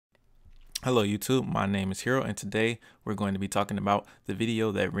Hello YouTube, my name is Hero and today we're going to be talking about the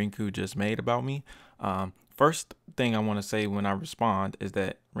video that Rinku just made about me. First thing I want to say when I respond is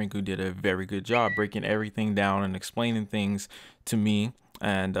that Rinku did a very good job breaking everything down and explaining things to me,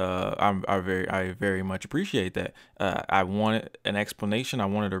 and I very much appreciate that. I wanted an explanation. I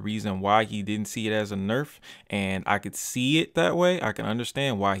wanted a reason why he didn't see it as a nerf, and I could see it that way. I can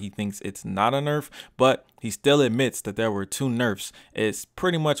understand why he thinks it's not a nerf, but he still admits that there were two nerfs. It's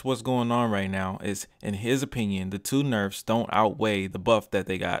pretty much what's going on right now. Is, in his opinion, the two nerfs don't outweigh the buff that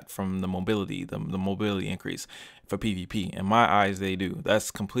they got from the mobility, the mobility increase for PvP. In my eyes, they do.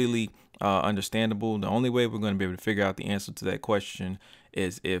 That's completely understandable. The only way we're going to be able to figure out the answer to that question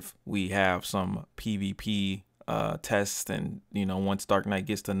is if we have some PvP tests, and once Dark Knight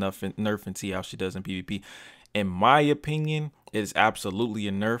gets to nerf and see how she does in PvP. In my opinion, it's absolutely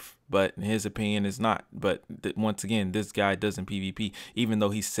a nerf, but in his opinion, it's not. But once again, this guy doesn't PvP, even though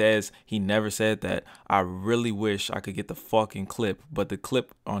he says he never said that. I really wish I could get the fucking clip, but the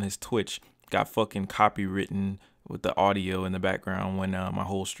clip on his Twitch got fucking copywritten with the audio in the background when my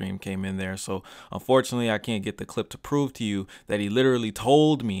whole stream came in there. So unfortunately, I can't get the clip to prove to you that he literally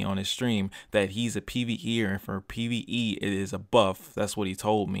told me on his stream that he's a PvEer, and for PvE it is a buff. That's what he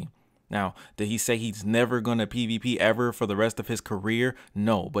told me. Now, did he say he's never going to PvP ever for the rest of his career?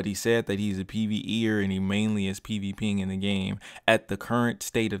 No, but he said that he's a PvEer and he mainly is PvPing in the game at the current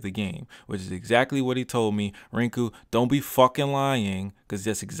state of the game, which is exactly what he told me. Rinku, don't be fucking lying, because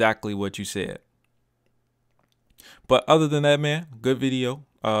that's exactly what you said. But other than that, man, good video,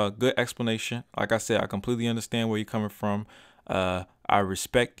 good explanation. Like I said, I completely understand where you're coming from. I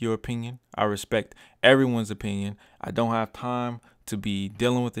respect your opinion. I respect everyone's opinion. I don't have time to be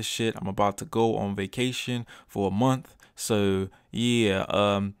dealing with this shit. I'm about to go on vacation for a month. So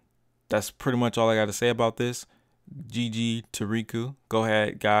yeah, that's pretty much all I got to say about this. GG to Rinku. Go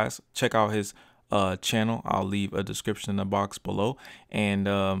ahead, guys. Check out his channel. I'll leave a description in the box below. And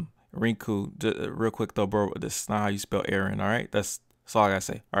Rinku, real quick though, bro, this is not how you spell Aaron. All right, that's all I gotta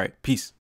say. All right, peace.